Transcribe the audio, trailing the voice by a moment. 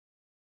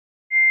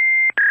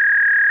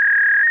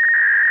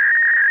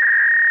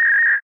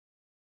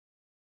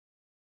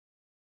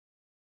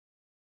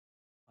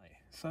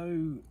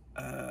So,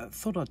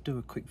 thought I'd do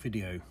a quick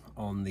video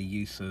on the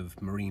use of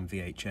marine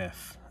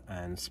VHF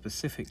and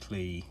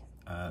specifically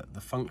the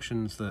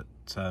functions that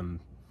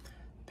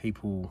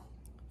people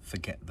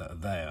forget that are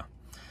there.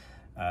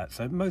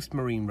 So most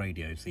marine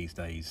radios these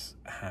days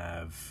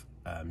have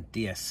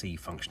DSC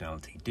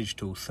functionality,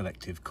 digital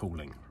selective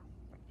calling.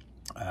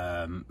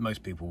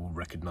 Most people will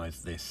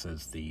recognise this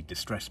as the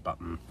distress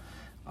button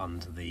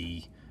under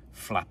the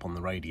flap on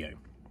the radio.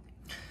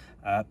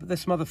 But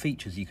there's some other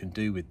features you can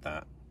do with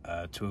that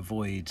to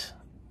avoid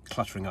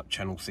cluttering up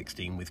channel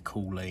 16 with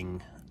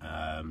calling,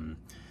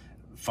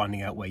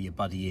 finding out where your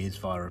buddy is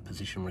via a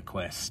position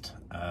request,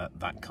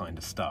 that kind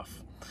of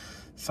stuff.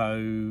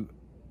 So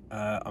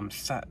I'm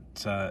sat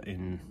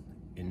in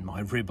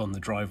my rib on the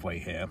driveway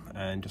here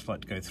and just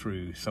like to go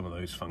through some of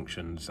those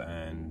functions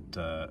and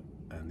the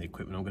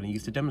equipment I'm going to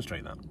use to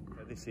demonstrate that.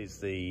 This is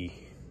the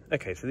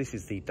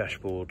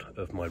dashboard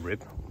of my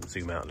rib. I'll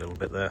zoom out a little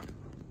bit there.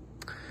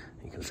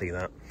 You can see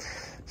that.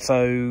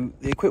 So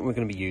the equipment we're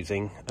going to be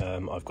using,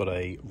 I've got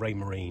a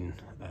Raymarine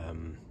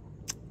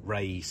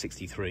Ray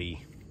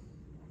 63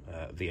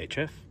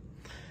 VHF,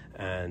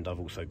 and I've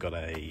also got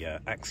a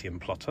Axiom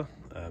plotter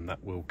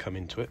that will come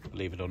into it,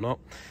 believe it or not,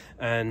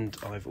 and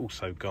I've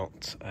also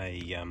got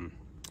a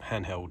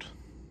handheld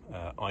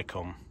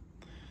Icon.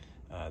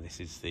 This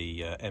is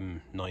the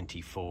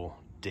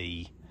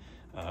M94D,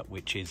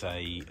 which is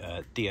a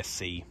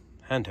DSC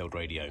handheld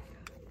radio.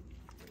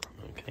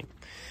 Okay,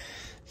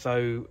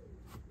 so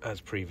as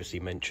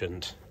previously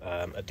mentioned,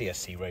 a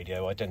DSC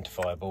radio,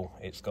 identifiable.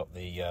 It's got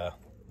the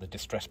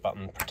distress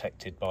button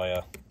protected by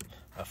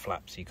a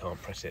flap, so you can't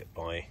press it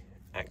by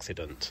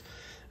accident.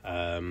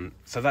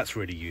 So that's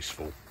really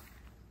useful.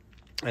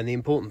 And the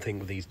important thing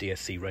with these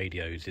DSC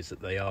radios is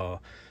that they are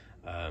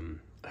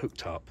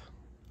hooked up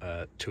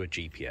to a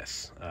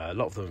GPS. A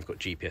lot of them have got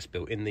GPS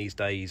built in these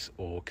days,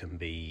 or can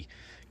be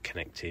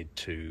connected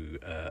to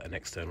an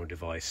external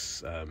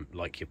device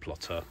like your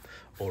plotter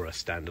or a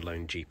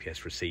standalone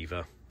GPS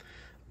receiver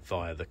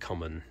via the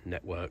common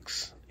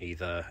networks,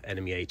 either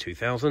NMEA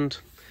 2000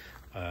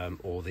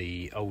 or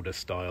the older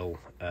style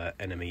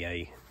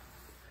NMEA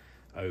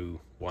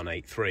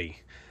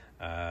 0183,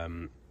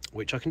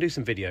 which I can do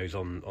some videos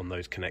on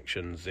those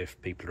connections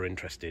if people are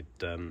interested.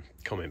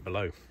 Comment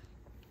below.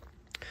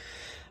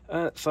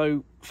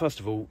 So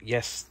first of all,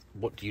 yes,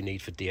 what do you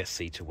need for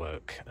DSC to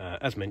work?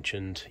 As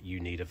mentioned,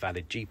 you need a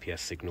valid GPS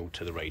signal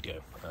to the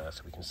radio.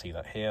 So we can see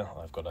that here.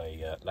 I've got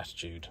a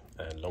latitude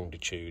and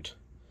longitude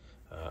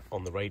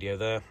on the radio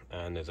there,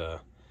 and there's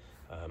a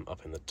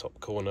up in the top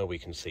corner we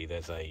can see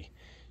there's a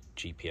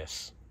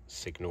GPS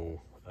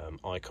signal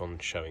icon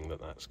showing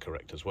that that's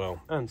correct as well,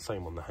 and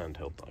same on the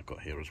handheld that I've got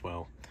here as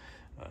well.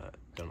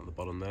 Down at the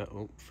bottom there,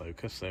 oh,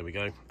 focus, there we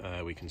go.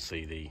 We can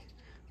see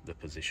the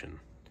position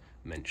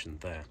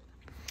mentioned there.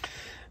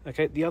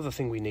 Okay, the other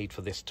thing we need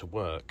for this to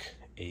work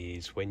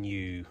is when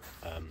you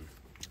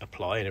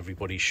apply, and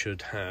everybody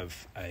should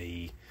have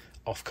a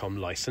Ofcom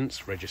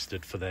license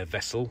registered for their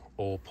vessel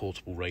or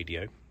portable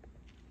radio,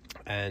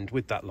 and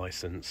with that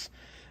license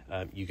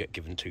you get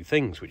given two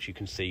things, which you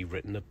can see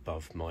written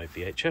above my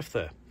VHF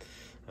there.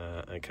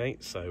 Okay,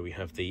 so we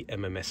have the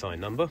MMSI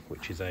number,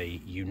 which is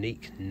a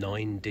unique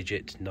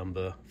 9-digit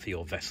number for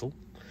your vessel,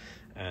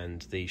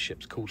 and the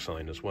ship's call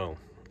sign as well.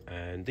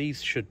 And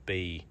these should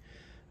be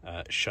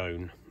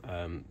shown.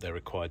 They're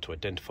required to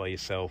identify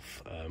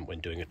yourself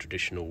when doing a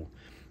traditional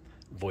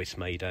voice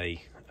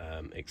mayday,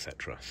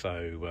 etc.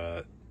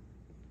 So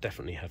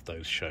definitely have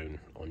those shown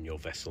on your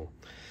vessel.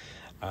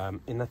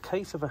 In the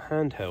case of a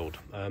handheld,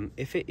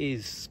 if it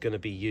is going to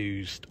be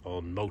used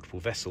on multiple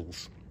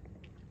vessels,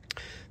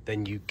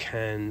 then you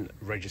can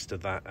register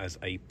that as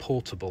a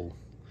portable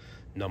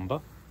number.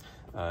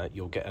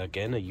 You'll get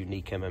again a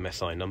unique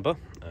MMSI number.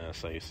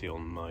 So you see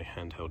on my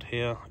handheld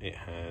here, it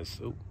has,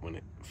 oh, when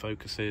it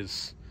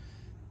focuses,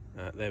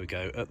 there we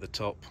go, at the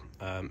top,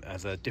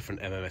 as a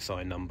different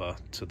MMSI number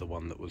to the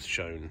one that was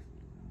shown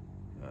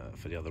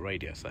for the other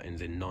radio. So that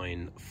ends in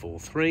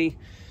 943,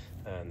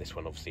 and this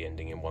one obviously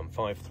ending in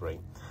 153.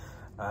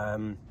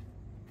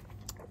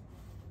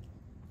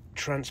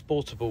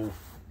 Transportable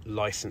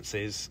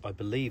licenses, I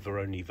believe, are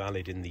only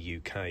valid in the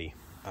UK.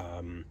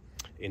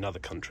 In other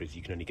countries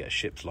you can only get a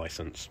ship's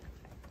license,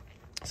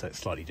 so it's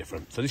slightly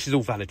different. So this is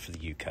all valid for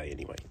the UK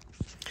anyway.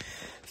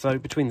 So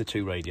between the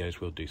two radios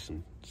we'll do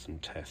some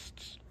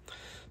tests.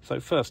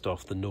 So first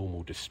off, the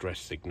normal distress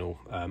signal.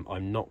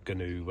 I'm not going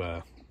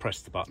to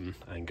press the button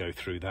and go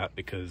through that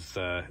because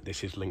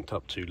this is linked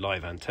up to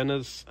live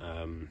antennas.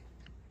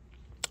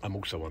 I'm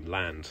also on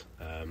land,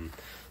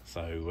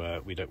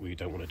 so we don't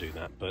want to do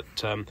that. But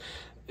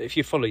if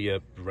you follow your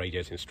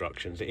radio's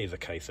instructions, it is a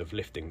case of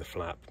lifting the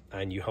flap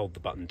and you hold the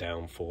button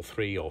down for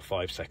 3 or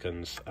 5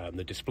 seconds.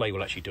 The display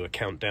will actually do a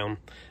countdown,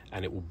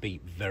 and it will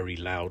beep very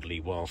loudly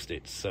whilst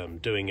it's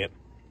doing it,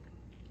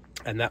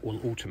 and that will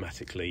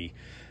automatically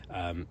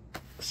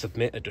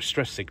submit a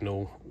distress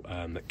signal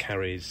that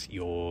carries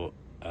your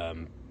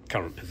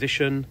current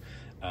position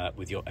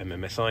with your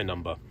MMSI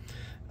number.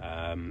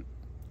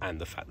 and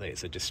the fact that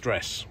it's a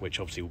distress, which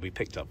obviously will be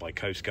picked up by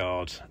Coast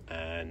Guard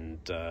and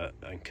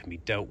can be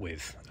dealt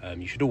with.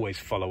 You should always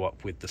follow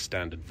up with the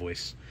standard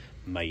voice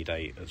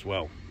Mayday as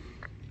well.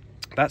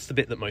 That's the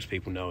bit that most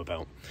people know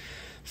about.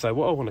 So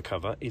what I want to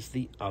cover is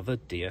the other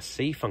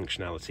DSC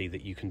functionality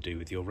that you can do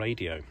with your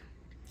radio.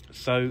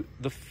 So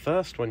the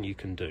first one you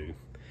can do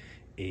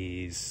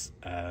is,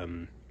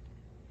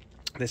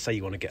 let's say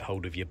you want to get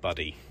hold of your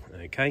buddy,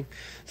 okay?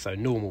 So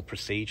normal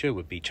procedure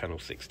would be channel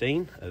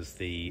 16 as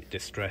the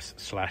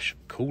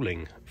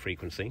distress/calling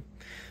frequency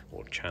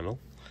or channel.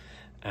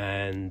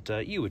 And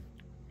you would,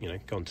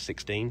 go on to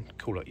 16,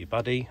 call up your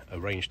buddy,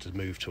 arrange to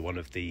move to one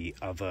of the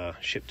other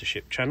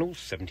ship-to-ship channels,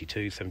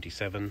 72,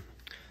 77,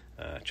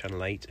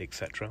 channel 8,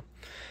 etc.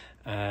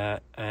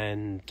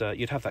 And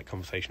you'd have that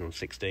conversation on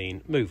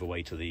 16, move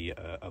away to the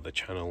other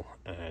channel,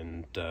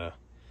 and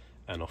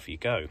off you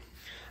go.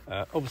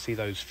 Obviously,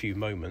 those few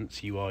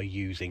moments you are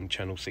using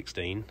channel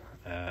 16,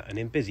 and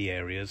in busy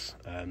areas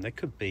there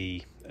could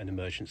be an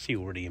emergency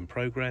already in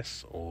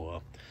progress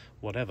or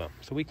whatever.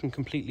 So we can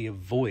completely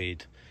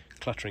avoid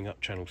cluttering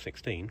up channel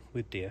 16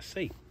 with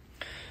DSC.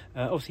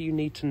 Obviously, you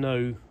need to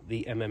know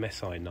the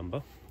MMSI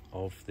number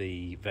of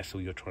the vessel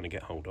you're trying to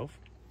get hold of.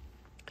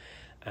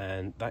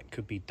 And that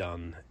could be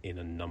done in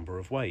a number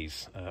of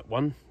ways.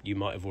 One, you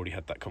might have already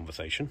had that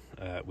conversation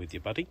with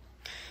your buddy.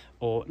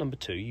 Or number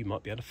two, you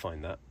might be able to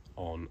find that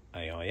on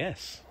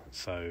AIS.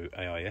 So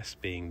AIS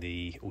being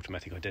the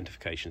automatic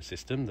identification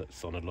system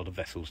that's on a lot of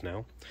vessels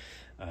now.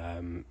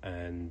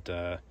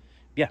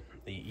 Yeah,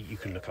 you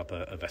can look up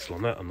a vessel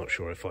on that. I'm not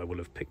sure if I will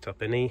have picked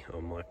up any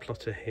on my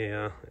plotter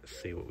here. Let's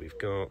see what we've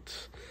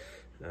got.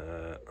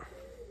 Oh,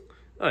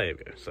 here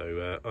we go.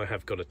 So I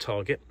have got a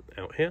target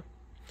out here.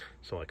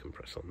 So I can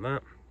press on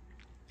that,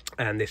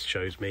 and this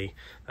shows me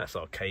that's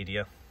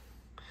Arcadia,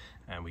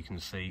 and we can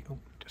see, oh,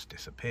 just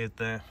disappeared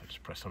there. I'll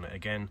just press on it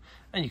again,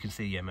 and you can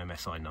see the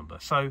MMSI number.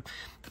 So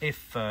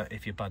if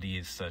your buddy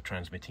is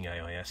transmitting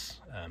AIS,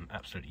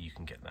 absolutely you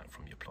can get that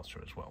from your plotter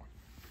as well.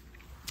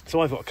 So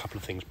I've got a couple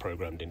of things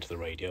programmed into the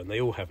radio, and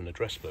they all have an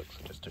address book.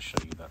 So just to show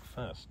you that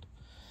first.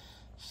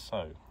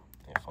 So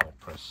if I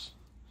press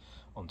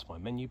onto my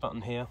menu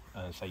button here,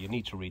 so you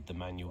need to read the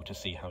manual to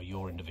see how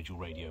your individual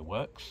radio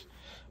works,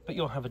 but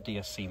you'll have a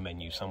DSC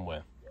menu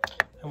somewhere,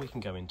 and we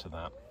can go into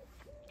that,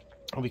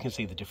 and we can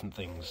see the different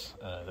things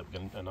that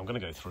and I'm going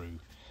to go through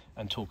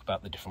and talk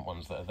about the different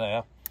ones that are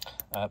there.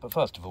 But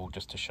first of all,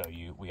 just to show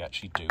you, we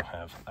actually do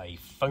have a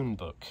phone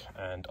book,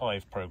 and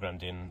I've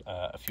programmed in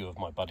a few of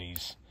my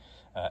buddies'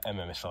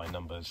 MMSI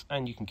numbers,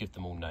 and you can give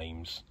them all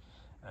names,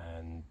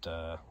 and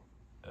so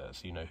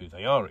you know who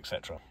they are,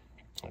 etc.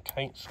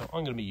 Okay, so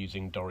I'm going to be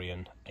using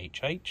Dorian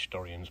HH.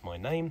 Dorian's my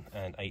name,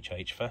 and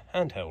HH for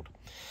handheld.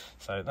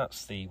 So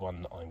that's the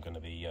one that I'm going to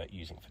be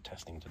using for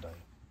testing today.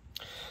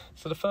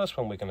 So the first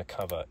one we're going to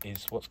cover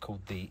is what's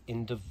called the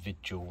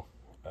individual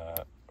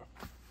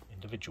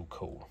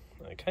call.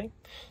 Okay,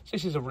 so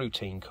this is a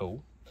routine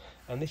call,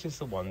 and this is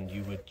the one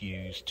you would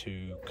use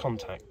to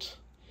contact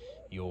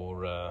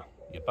your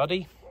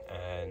buddy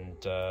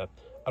and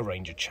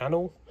arrange a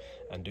channel,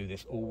 and do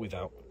this all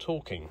without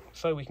talking.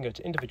 So we can go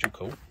to individual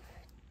call.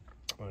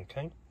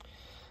 Okay,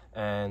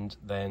 and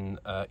then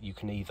you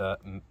can either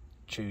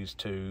choose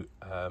to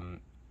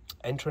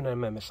enter an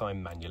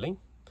MMSI manually,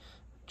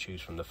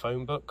 choose from the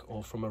phone book,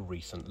 or from a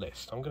recent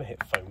list. I'm going to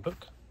hit phone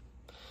book,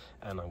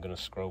 and I'm going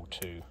to scroll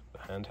to the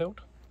handheld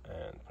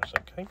and press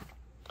OK.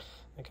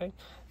 Okay,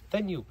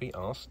 then you'll be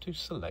asked to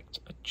select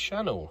a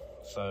channel.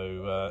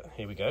 So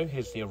here we go,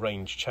 here's the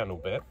arrange channel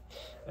bit,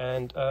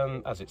 and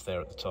as it's there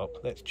at the top,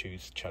 let's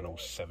choose channel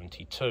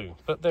 72.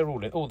 But they're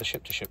all the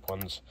ship-to-ship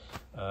ones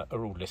are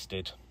all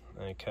listed,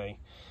 okay,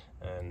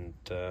 and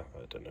I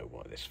don't know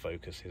why this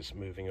focus is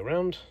moving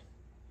around,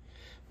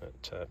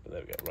 but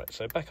there we go. Right,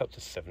 so back up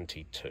to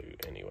 72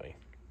 anyway.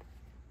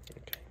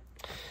 Okay,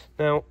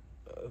 now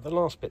the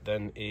last bit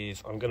then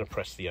is I'm going to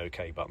press the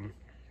OK button,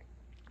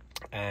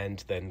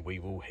 and then we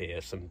will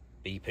hear some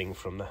beeping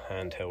from the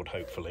handheld,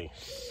 hopefully.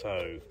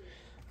 So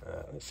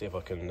let's see if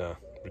I can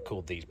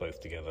record these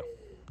both together.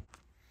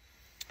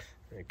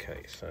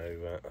 Okay, so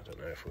I don't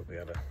know if we'll be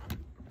able to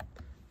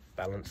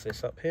balance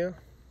this up here.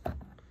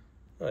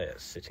 Oh yeah,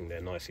 it's sitting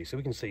there nicely, so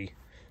we can see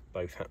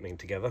both happening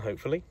together,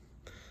 hopefully.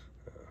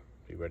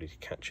 Be ready to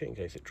catch it in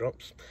case it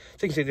drops.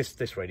 So you can see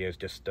this radio is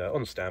just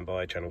on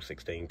standby, channel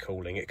 16,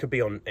 calling. It could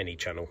be on any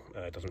channel,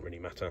 it doesn't really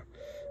matter.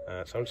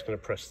 So I'm just going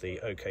to press the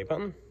OK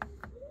button.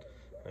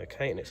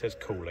 Okay, and it says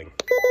calling.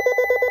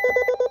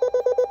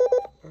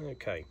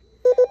 Okay.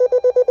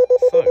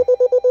 So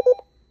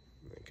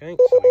we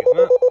get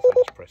that. So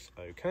just press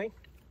OK.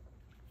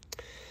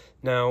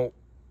 Now,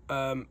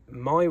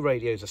 my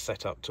radios are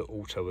set up to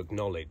auto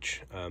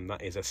acknowledge.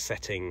 That is a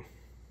setting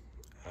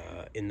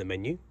in the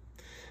menu.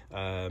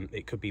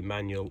 It could be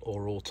manual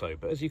or auto,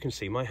 but as you can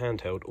see, my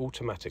handheld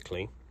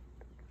automatically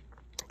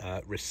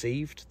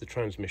received the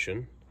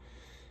transmission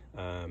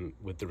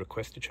with the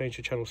request to change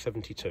to channel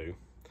 72.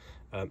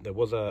 There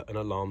was an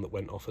alarm that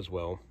went off as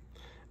well,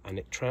 and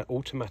it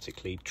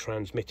automatically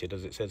transmitted,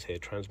 as it says here,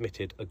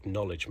 transmitted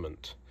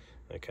acknowledgement.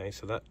 Okay,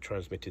 so that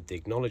transmitted the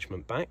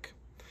acknowledgement back,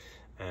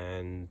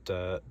 and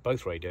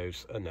both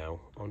radios are now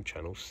on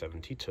channel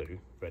 72,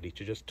 ready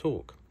to just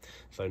talk.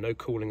 So no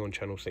calling on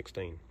channel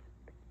 16.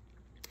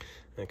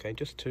 Okay,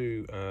 just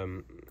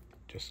to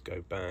just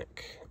go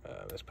back,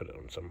 let's put it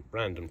on some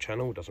random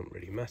channel, doesn't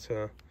really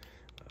matter,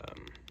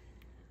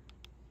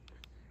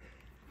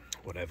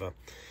 whatever.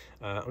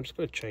 I'm just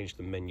going to change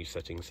the menu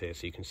settings here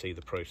so you can see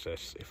the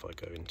process if I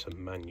go into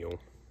manual,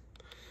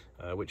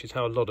 which is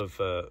how a lot of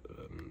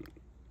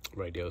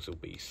radios will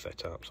be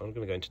set up. So I'm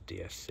going to go into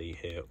DSC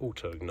here,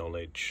 auto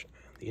acknowledge,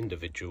 the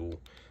individual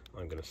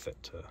I'm going to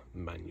set to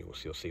manual,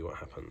 so you'll see what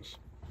happens.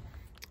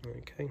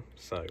 Okay,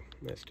 so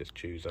let's just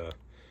choose a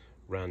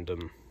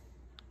random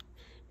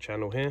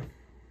channel here.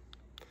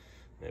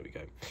 There we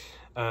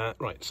go.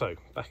 Right, so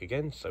back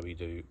again, so we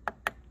do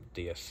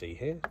DSC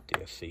here,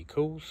 DSC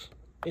calls,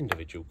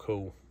 individual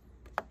call,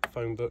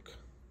 phone book,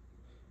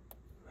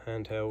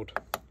 handheld,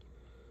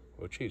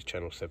 we'll choose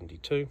channel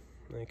 72,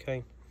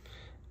 okay,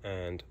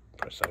 and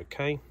press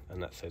OK,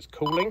 and that says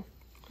calling.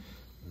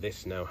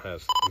 This now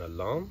has an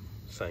alarm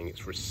saying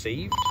it's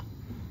received.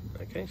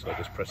 Okay, so I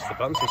just press the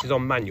buttons. This is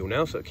on manual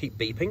now, so it'll keep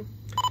beeping,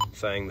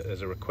 saying that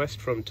there's a request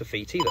from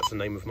Tafiti. That's the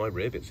name of my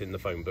rib, it's in the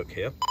phone book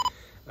here.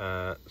 So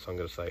I'm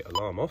going to say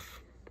alarm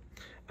off,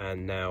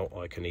 and now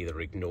I can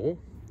either ignore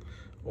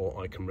or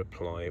I can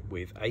reply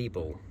with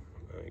able.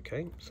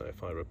 Okay, so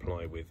if I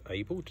reply with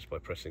able just by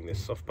pressing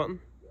this soft button,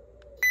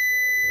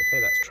 okay,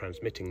 that's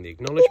transmitting the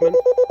acknowledgement.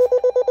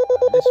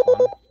 And this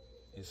one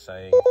is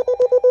saying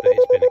that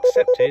it's been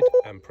accepted,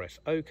 and press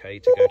OK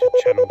to go to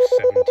channel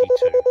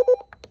 72.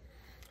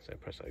 So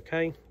press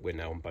OK, we're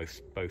now on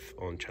both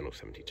on channel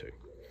 72.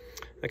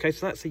 Okay,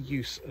 so that's the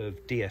use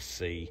of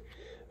DSC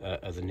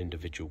as an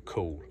individual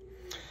call.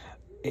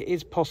 It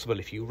is possible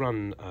if you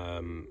run,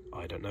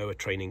 I don't know, a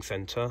training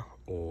centre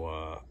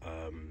or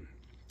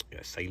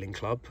a sailing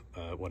club,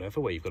 whatever,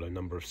 where you've got a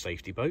number of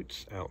safety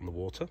boats out on the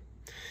water,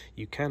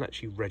 you can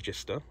actually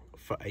register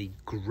for a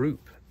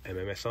group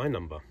MMSI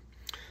number.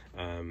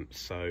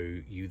 So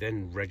you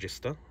then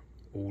register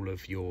all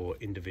of your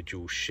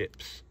individual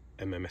ships'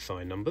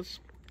 MMSI numbers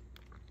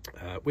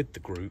with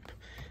the group,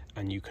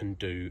 and you can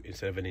do,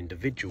 instead of an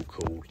individual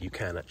call, you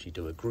can actually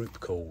do a group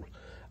call,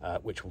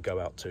 which will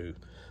go out to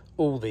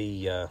all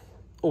the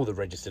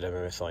registered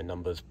MMSI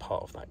numbers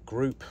part of that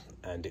group,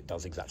 and it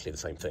does exactly the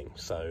same thing.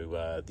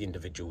 So the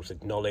individuals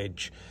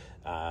acknowledge,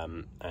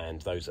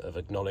 and those that have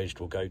acknowledged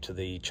will go to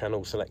the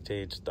channel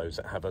selected. Those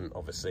that haven't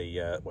obviously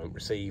won't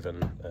receive,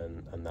 and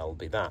that'll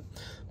be that.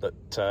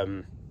 But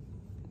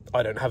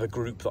I don't have a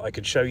group that I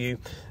could show you,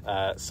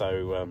 but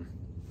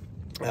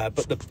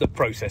the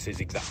process is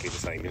exactly the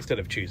same. Instead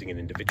of choosing an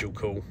individual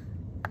call,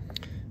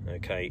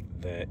 okay,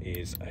 there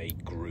is a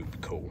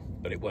group call,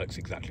 but it works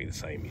exactly the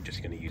same. You're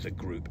just going to use a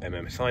group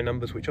MMSI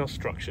numbers, which are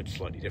structured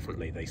slightly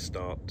differently. They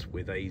start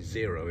with a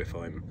 0 if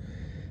I'm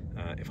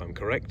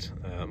correct.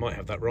 I might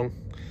have that wrong.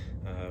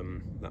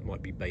 That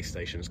might be base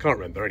stations, can't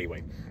remember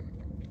anyway.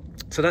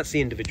 So that's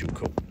the individual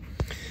call.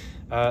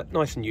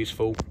 Nice and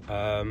useful.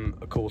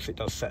 Of course, it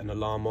does set an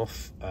alarm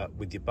off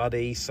with your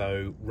buddy,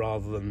 so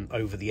rather than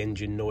over the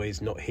engine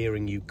noise, not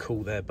hearing you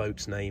call their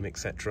boat's name,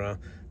 etc.,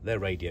 their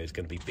radio is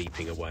going to be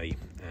beeping away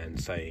and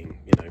saying,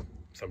 you know,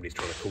 somebody's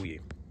trying to call you.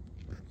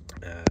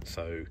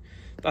 So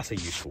that's a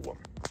useful one.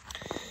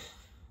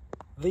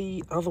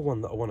 The other one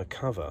that I want to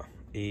cover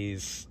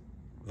is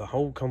the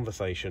whole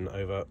conversation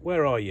over,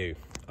 where are you?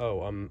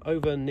 Oh, I'm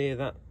over near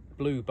that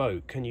blue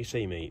boat. Can you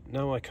see me?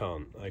 No, I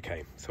can't.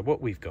 Okay, so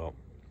what we've got,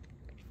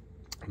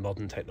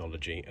 modern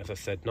technology, as I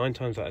said, 9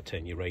 times out of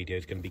 10 your radio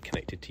is going to be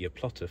connected to your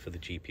plotter for the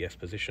GPS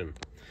position.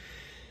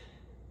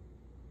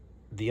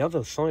 The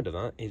other side of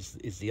that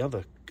is the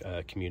other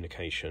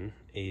communication,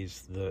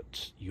 is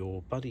that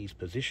your buddy's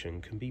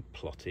position can be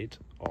plotted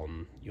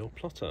on your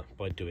plotter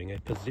by doing a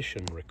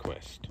position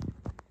request.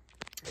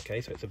 Okay,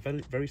 so it's a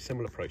very, very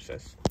similar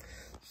process.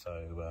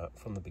 So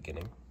from the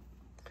beginning,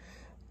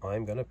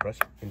 I'm going to press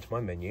into my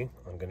menu,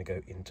 I'm going to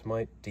go into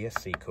my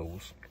DSC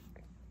calls,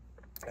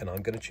 and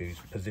I'm going to choose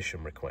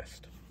position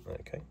request.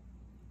 Okay,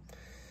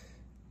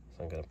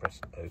 so I'm going to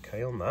press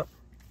OK on that,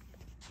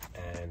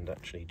 and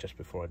actually just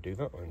before I do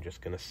that, I'm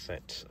just going to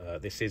set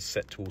this is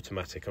set to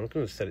automatic. I'm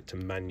going to set it to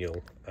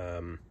manual.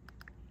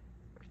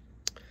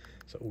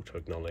 So auto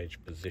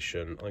acknowledge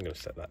position, I'm going to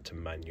set that to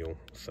manual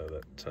so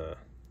that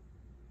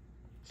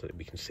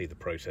we can see the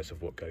process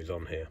of what goes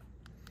on here.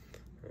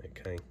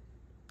 Okay,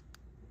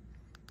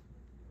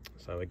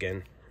 so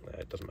again,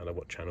 it doesn't matter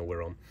what channel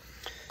we're on.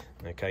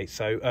 Okay,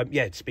 so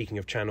yeah, speaking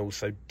of channels,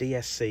 so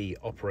DSC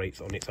operates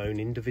on its own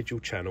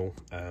individual channel.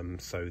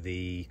 So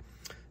the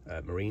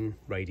marine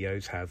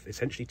radios have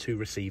essentially 2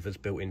 receivers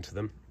built into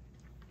them.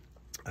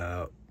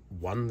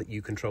 One that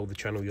you control the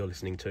channel you're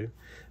listening to,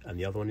 and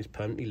the other one is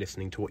permanently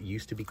listening to what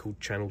used to be called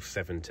channel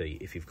 70.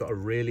 If you've got a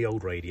really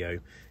old radio,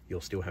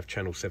 you'll still have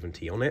channel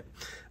 70 on it,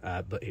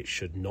 but it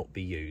should not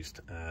be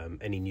used.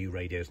 Any new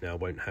radios now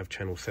won't have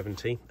channel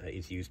 70. It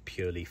is used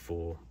purely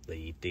for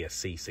the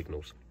DSC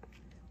signals.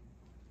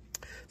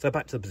 So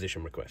back to the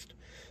position request.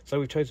 So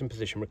we've chosen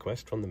position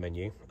request from the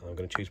menu. I'm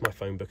going to choose my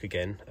phone book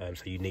again.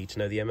 So you need to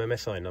know the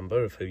MMSI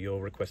number of who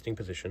you're requesting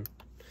position.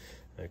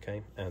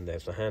 Okay, and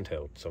there's the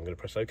handheld. So I'm going to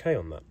press OK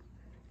on that.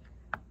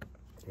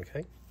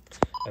 Okay,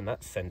 and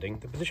that's sending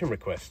the position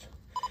request.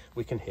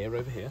 We can hear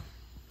over here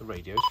the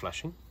radio is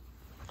flashing.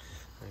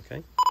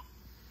 Okay,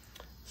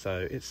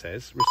 so it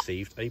says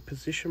received a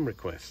position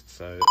request.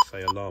 So let's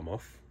say alarm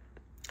off,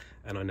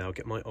 and I now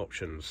get my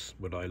options.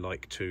 Would I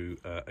like to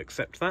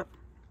accept that?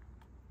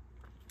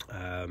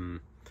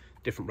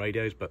 Different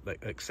radios, but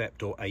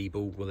accept or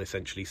able will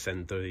essentially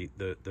send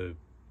the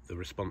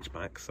response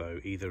back. So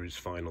either is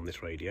fine on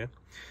this radio.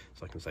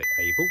 So I can say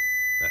able,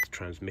 that's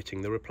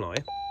transmitting the reply.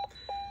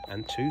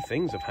 And two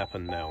things have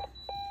happened now.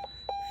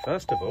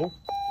 First of all,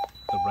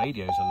 the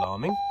radio's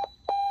alarming.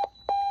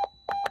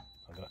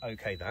 I'm going to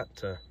OK that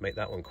to make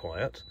that one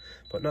quiet.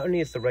 But not only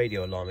is the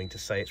radio alarming to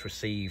say it's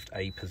received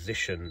a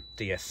position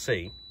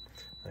DSC,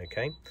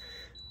 okay,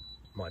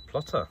 my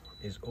plotter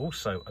is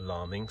also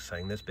alarming,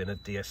 saying there's been a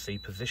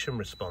DSC position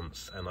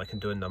response, and I can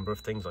do a number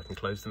of things. I can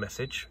close the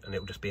message and it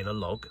will just be in a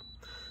log.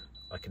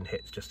 I can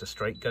hit just a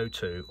straight go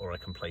to, or I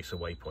can place a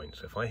waypoint.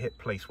 So if I hit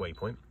place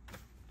waypoint,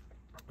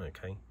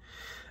 okay,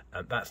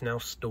 that's now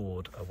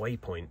stored a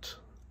waypoint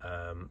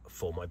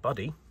for my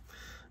buddy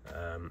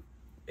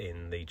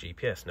in the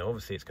GPS. Now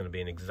obviously it's going to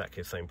be in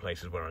exactly the same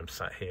place as where I'm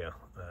sat here.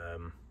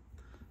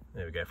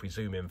 There we go, if we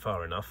zoom in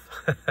far enough.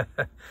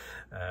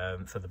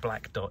 So the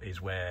black dot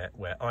is where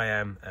I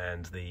am,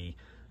 and the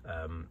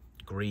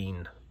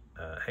green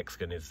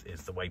hexagon is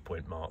the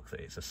waypoint mark that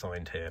it's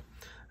assigned here.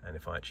 And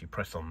if I actually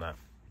press on that,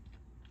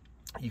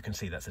 you can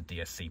see that's a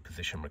DSC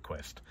position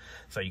request.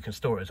 So you can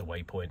store it as a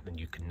waypoint, and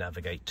you can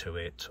navigate to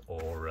it,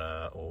 or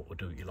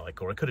do what you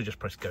like. Or I could have just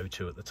pressed go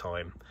to at the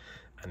time,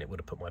 and it would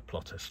have put my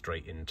plotter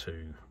straight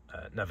into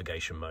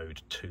navigation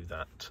mode to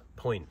that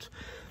point.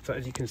 So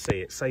as you can see,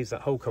 it saves that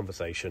whole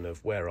conversation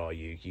of where are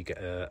you. You get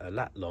a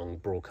lat long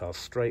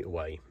broadcast straight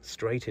away,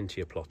 straight into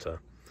your plotter,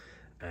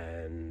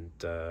 and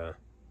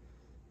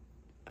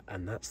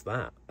that's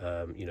that.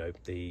 You know,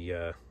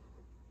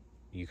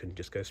 you can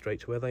just go straight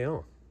to where they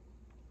are.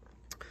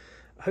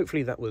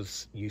 Hopefully that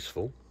was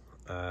useful.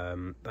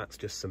 That's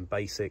just some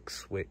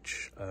basics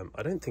which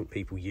I don't think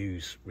people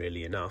use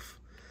really enough.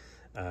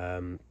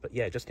 But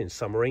yeah, just in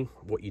summary,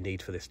 what you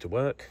need for this to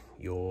work: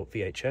 your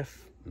VHF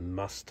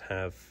must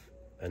have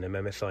an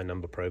MMSI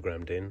number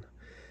programmed in.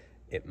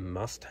 It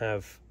must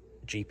have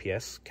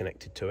GPS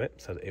connected to it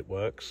so that it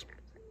works,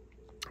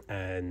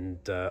 and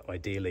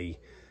ideally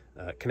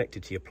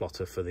connected to your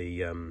plotter for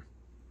the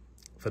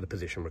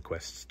position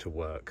requests to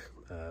work.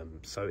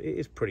 So it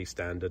is pretty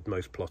standard.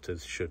 Most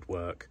plotters should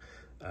work.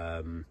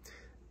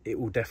 It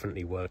will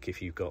definitely work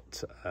if you've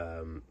got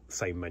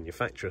same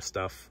manufacturer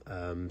stuff.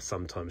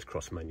 Sometimes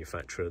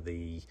cross-manufacturer,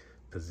 the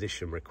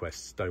position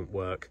requests don't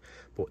work.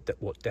 But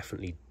what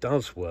definitely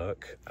does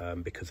work,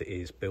 because it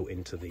is built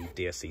into the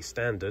DSC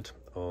standard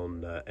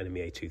on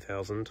NMEA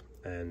 2000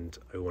 and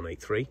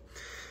 0183,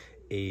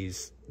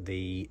 is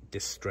the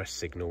distress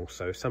signal.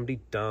 So if somebody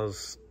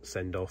does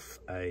send off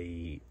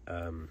a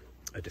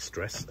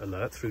distress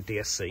alert through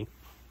DSC,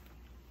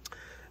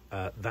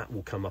 that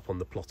will come up on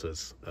the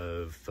plotters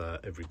of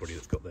everybody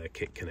that's got their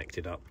kit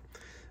connected up.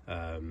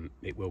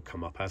 It will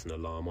come up as an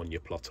alarm on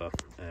your plotter,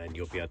 and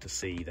you'll be able to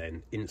see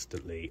then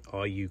instantly,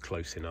 are you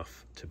close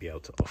enough to be able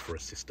to offer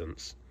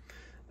assistance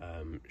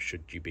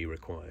should you be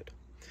required.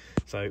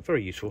 So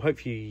very useful.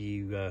 Hopefully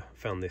you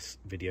found this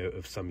video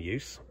of some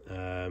use.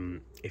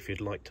 If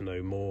you'd like to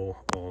know more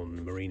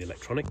on marine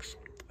electronics,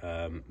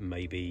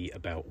 maybe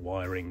about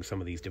wiring some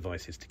of these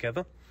devices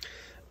together,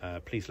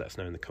 please let us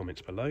know in the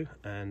comments below,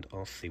 and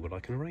I'll see what I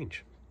can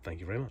arrange. Thank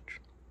you very much.